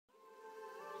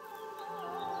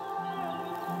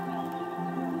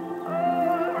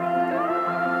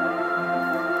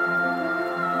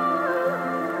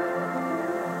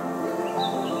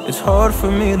It's hard for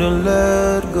me to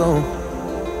let go,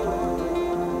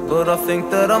 but I think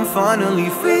that I'm finally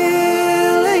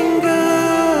feeling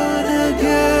good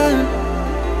again.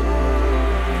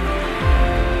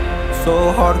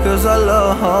 So hard cause I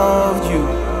loved you,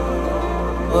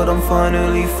 but I'm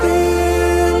finally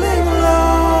feeling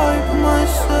like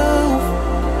myself.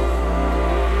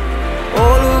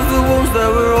 All of the wounds that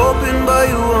were opened by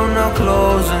you are now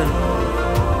closing.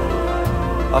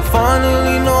 I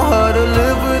finally know how to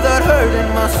live without hurting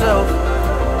myself.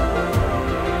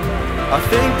 I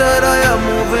think that I am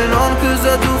moving on cause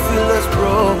I do feel less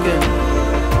broken.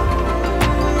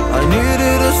 I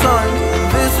needed a sign,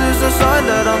 this is a sign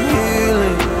that I'm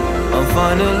healing. I'm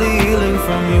finally healing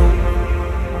from you.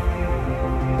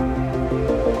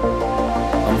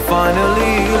 I'm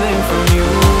finally healing from you.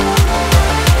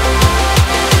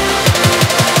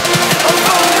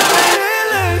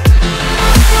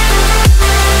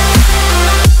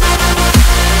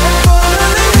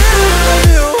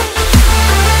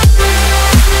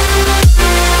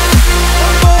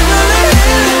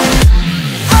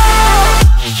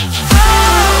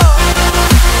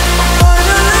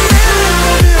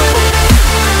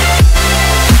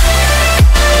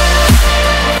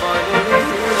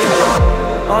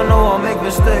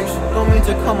 Mistakes, don't mean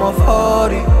to come off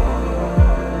haughty.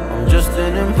 I'm just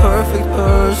an imperfect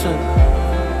person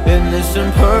in this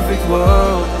imperfect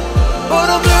world, but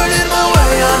I'm learning my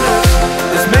way under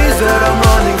this maze that I'm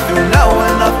running through. Now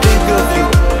when I think of you,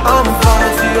 I'm fine.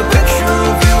 I see a picture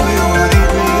of you, it would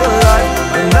eat me alive.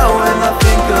 And now when I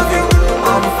think of you,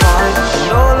 I'm fine.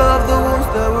 And all of the wounds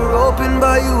that were opened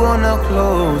by you are now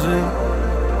closing.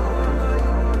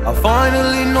 I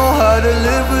finally know how to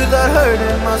live without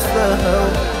hurting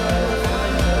myself.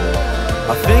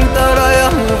 I think that I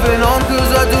am moving on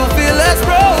cause I do feel less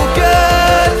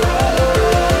broken.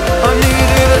 I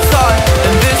needed a sign,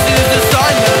 and this is the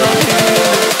sign that I'm healing.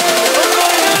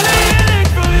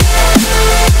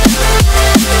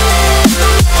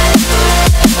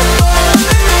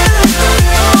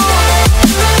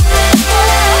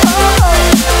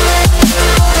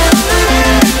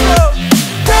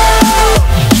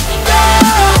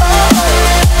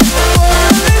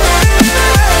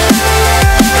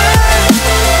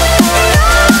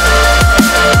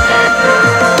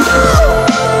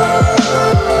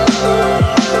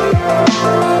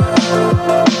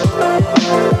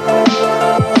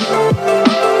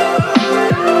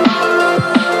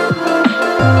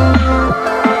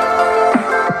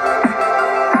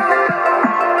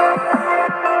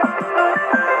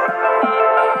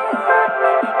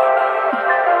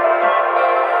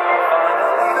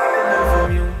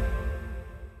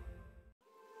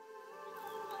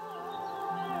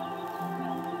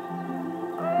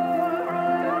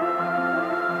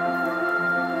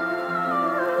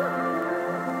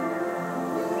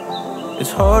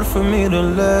 It's hard for me to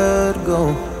let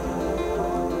go,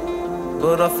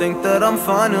 but I think that I'm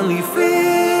finally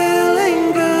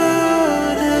feeling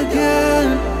good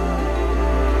again.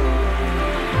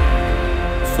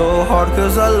 So hard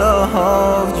cause I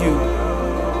loved you,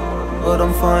 but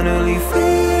I'm finally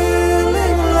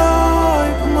feeling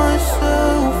like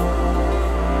myself.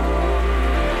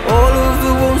 All of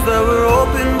the wounds that were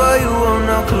opened by you are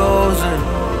now closing.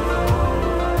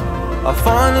 I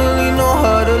finally know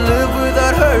how to live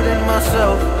without hurting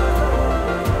myself.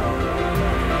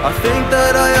 I think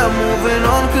that I am moving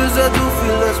on cause I do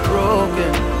feel less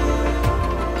broken.